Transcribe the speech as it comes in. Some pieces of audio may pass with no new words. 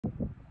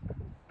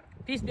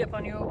Peace be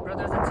upon you,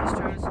 brothers and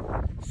sisters.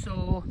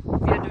 So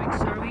we are doing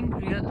serving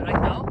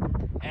right now,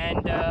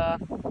 and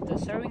the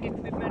serving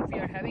equipment we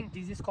are having,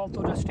 this is called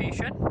total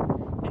station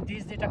and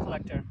this data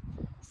collector.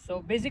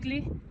 So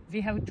basically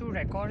we have to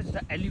record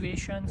the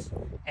elevations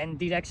and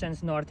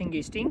directions, northing,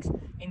 eastings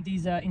in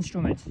these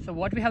instruments. So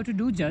what we have to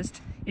do,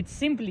 it's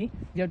simply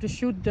we have to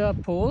shoot the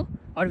pole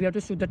or we have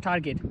to shoot the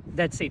target.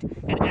 That's it,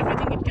 and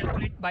everything it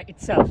calculates by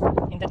itself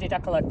in the data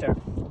collector,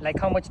 like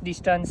how much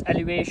distance,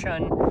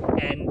 elevation,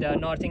 and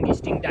northing,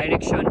 easting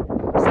direction.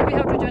 So we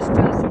have to just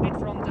shoot it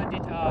from the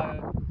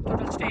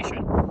total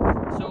station.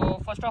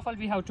 So first of all,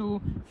 we have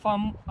to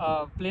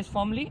place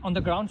firmly on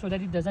the ground so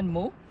that it doesn't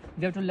move.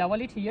 We have to level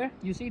it here.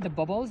 You see the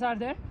bubbles are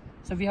there,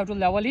 so we have to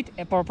level it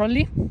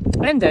properly,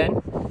 and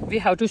then we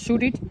have to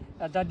shoot it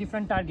at the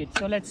different targets.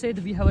 So let's say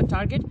that we have a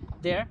target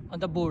there on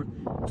the board.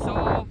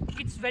 So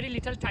it's very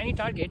little tiny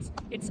targets.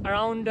 It's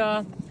around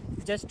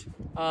just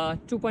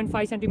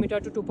 2.5 centimeter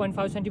to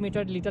 2.5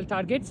 centimeter little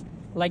targets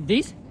like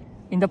this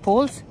in the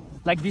poles,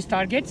 like these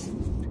targets.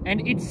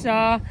 And it's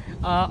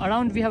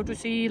around, we have to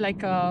see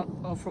like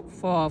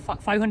for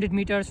 500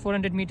 meters,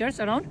 400 meters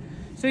around.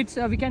 So it's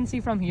we can see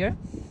from here.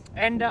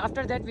 And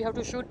after that we have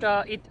to shoot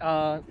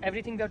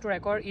everything we have to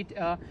record it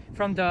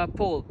from the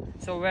pole.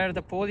 So where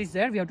the pole is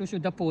there, we have to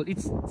shoot the pole.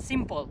 It's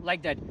simple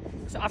like that.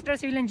 So after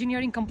civil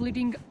engineering,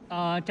 completing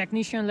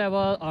technician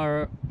level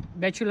or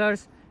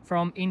bachelor's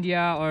from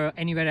India or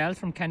anywhere else,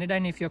 from Canada,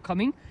 and if you're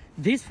coming,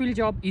 this field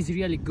job is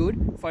really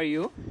good for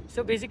you.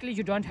 So basically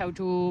you don't have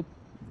to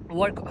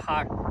work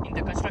hard in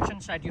the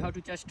construction site. You have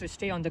to just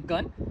stay on the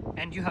gun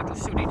and you have to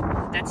shoot it.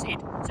 That's it.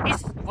 So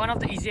it's one of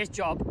the easiest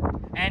job.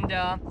 And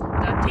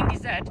the thing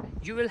is that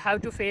you will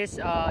have to face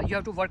you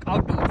have to work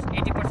outdoors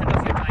 80%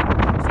 of your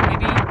time. So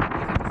maybe you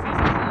have to face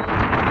a cold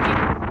and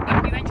everything,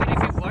 but eventually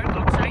if you work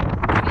outside,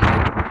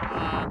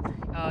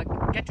 you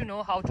will get to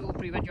know how to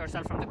prevent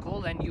yourself from the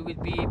cold, and you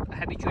will be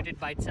habituated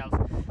by itself.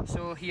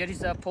 So here is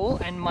the pole,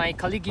 and my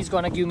colleague is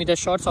gonna give me the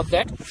shots of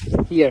that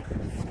here.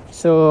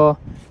 So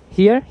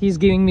here he's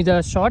giving me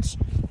the shots,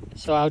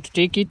 so I have to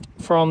take it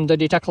from the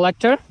data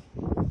collector,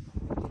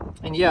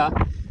 and yeah,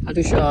 I have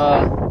to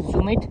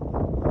zoom it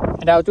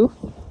and I have to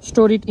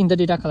store it in the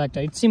data collector.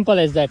 It's simple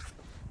as that.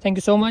 Thank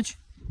you so much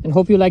and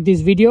hope you like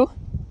this video.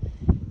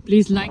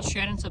 Please like,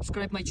 share and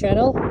subscribe my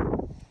channel.